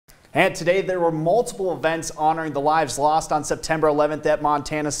And today there were multiple events honoring the lives lost on September 11th at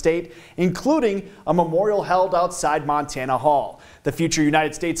Montana State, including a memorial held outside Montana Hall. The future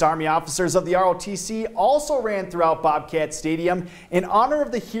United States Army officers of the ROTC also ran throughout Bobcat Stadium in honor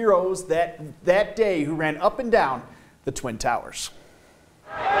of the heroes that day who ran up and down the Twin Towers.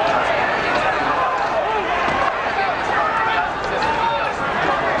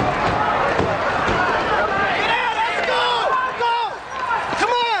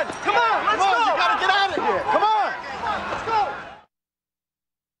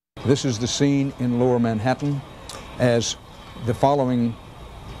 This is the scene in Lower Manhattan as the following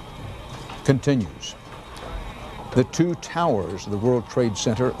continues. The two towers of the World Trade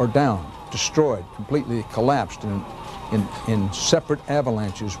Center are down, destroyed, completely collapsed in separate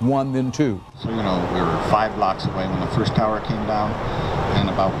avalanches, one then two. So, we were 5 blocks away when the first tower came down and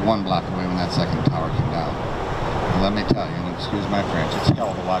about 1 block away when that second tower came down. And let me tell you, and excuse my French, it's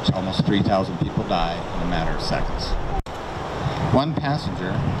hell to watch almost 3,000 people die in a matter of seconds. One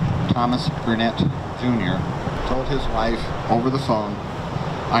passenger, Thomas Burnett Jr., told his wife over the phone,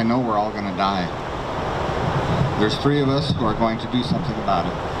 "I know we're all going to die. There's 3 of us who are going to do something about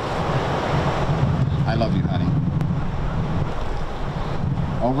it. I love you, honey."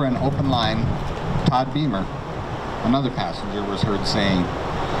 Over an open line, Todd Beamer, another passenger, was heard saying,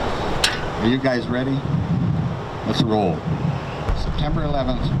 "Are you guys ready? Let's roll." September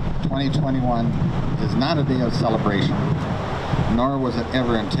 11th, 2021 is not a day of celebration, nor was it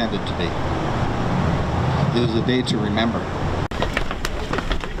ever intended to be. It is a day to remember.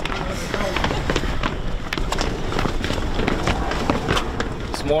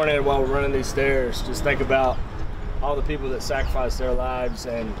 This morning while we're running these stairs, just think about all the people that sacrificed their lives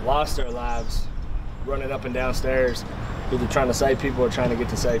and lost their lives running up and down stairs, either trying to save people or trying to get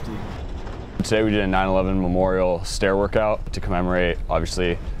to safety. Today we did a 9/11 memorial stair workout to commemorate,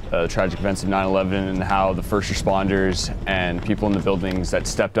 obviously, the tragic events of 9/11 and how the first responders and people in the buildings that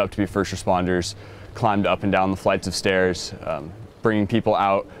stepped up to be first responders climbed up and down the flights of stairs, bringing people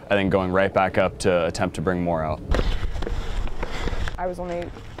out and then going right back up to attempt to bring more out. I was only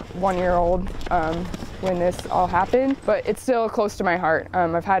 1 year old when this all happened, but it's still close to my heart.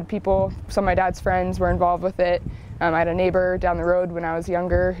 I've had people, some of my dad's friends were involved with it. I had a neighbor down the road when I was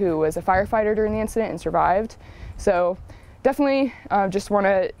younger who was a firefighter during the incident and survived. So definitely just want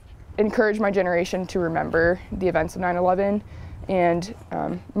to encourage my generation to remember the events of 9/11 and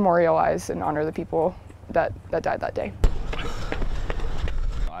memorialize and honor the people that died that day.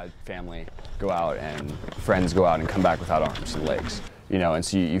 I had family go out and friends go out and come back without arms and legs, and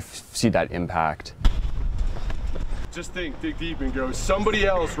so you see that impact. Just dig deep and go, somebody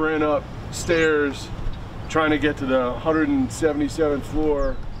else ran up stairs trying to get to the 177th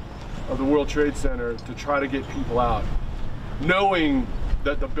floor of the World Trade Center to try to get people out, knowing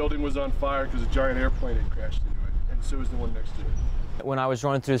that the building was on fire because a giant airplane had crashed into it, and so was the one next to it. When I was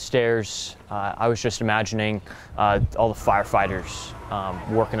running through the stairs, I was just imagining all the firefighters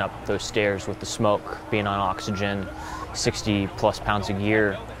working up those stairs with the smoke, being on oxygen, 60+ pounds a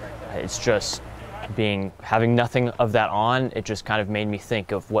year. It's just having nothing of that on, it just kind of made me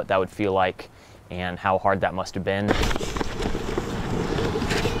think of what that would feel like and how hard that must have been.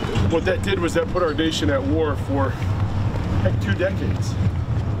 What that did was that put our nation at war for, heck, 2 decades,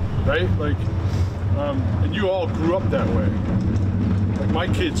 right? And you all grew up that way. My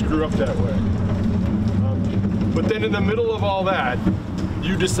kids grew up that way. But then in the middle of all that,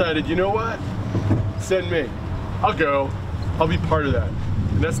 you decided, you know what? Send me. I'll go. I'll be part of that.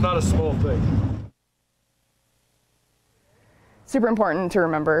 And that's not a small thing. Super important to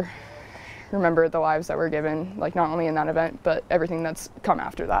remember the lives that were given, not only in that event, but everything that's come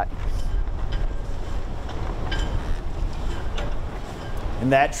after that.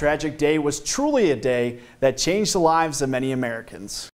 And that tragic day was truly a day that changed the lives of many Americans.